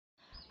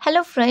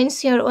Hello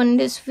friends, here on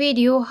this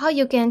video how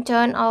you can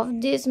turn off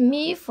this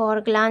me for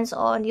glance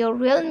on your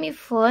Realme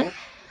phone.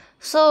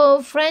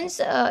 So friends,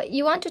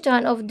 you want to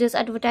turn off this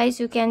advertise,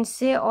 you can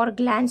say, or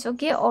glance,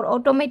 okay, or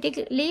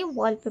automatically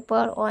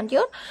wallpaper on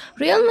your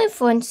Realme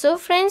phone. So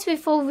friends,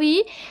 before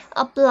we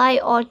apply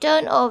or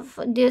turn off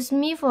this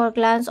me for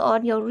glance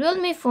on your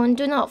Realme phone,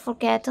 do not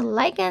forget to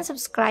like and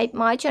subscribe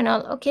my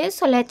channel. Okay,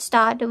 so let's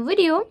start the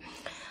video.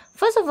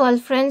 First of all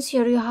friends,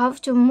 here you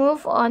have to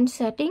move on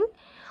setting.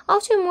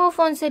 After you move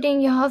on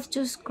setting, you have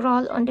to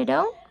scroll on the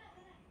down.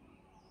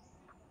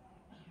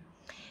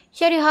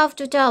 Here you have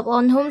to tap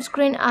on home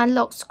screen and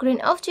lock screen.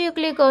 After you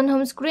click on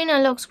home screen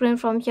and lock screen,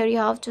 from here you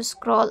have to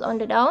scroll on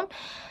the down.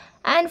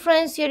 And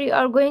friends, here you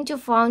are going to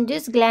find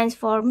this glance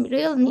for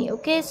Realme.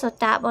 Okay, so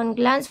tap on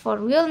glance for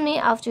Realme.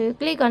 After you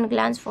click on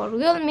glance for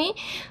Realme,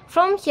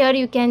 from here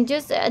you can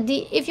just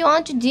if you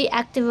want to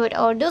deactivate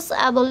or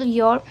disable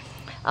your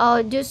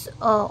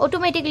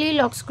automatically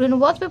lock screen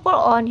wallpaper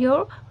on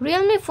your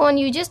Realme phone,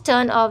 you just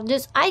turn off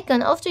this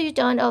icon. After you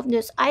turn off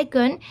this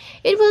icon,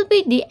 it will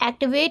be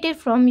deactivated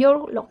from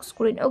your lock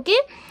screen. Okay,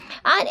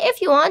 and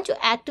if you want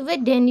to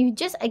activate, then you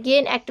just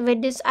again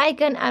activate this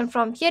icon, and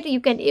from here you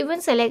can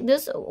even select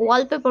this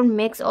wallpaper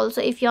mix.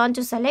 Also, if you want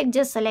to select,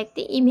 just select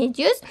the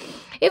images.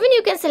 Even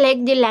you can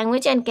select the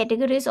language and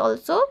categories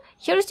also.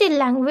 Here's the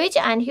language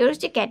and here's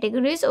the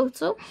categories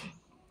also.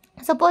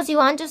 Suppose you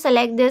want to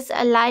select this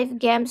live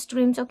game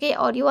streams, okay,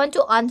 or you want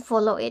to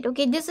unfollow it.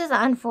 Okay, this is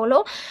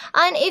unfollow,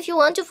 and if you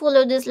want to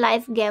follow this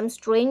live game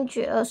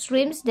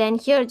streams, then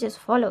here just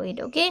follow it.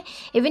 Okay,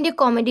 even the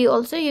comedy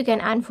also you can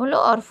unfollow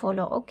or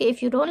follow. Okay,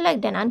 if you don't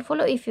like, then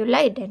unfollow. If you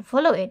like, then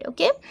follow it.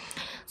 Okay,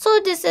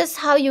 so this is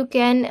how you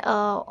can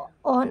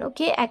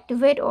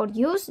activate or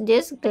use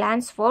this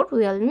glance for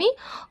Realme,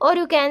 or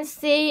you can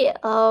say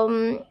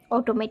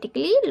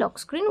automatically lock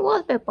screen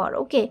wallpaper.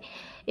 Okay,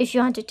 if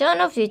you want to turn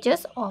off, you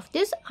just off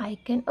this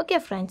icon. Okay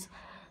friends,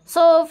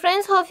 so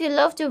friends, hope you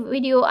loved the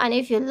video, and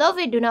if you love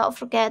it, do not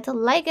forget to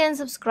like and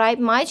subscribe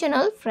my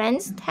channel.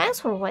 Friends, thanks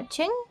for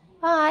watching.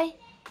 Bye.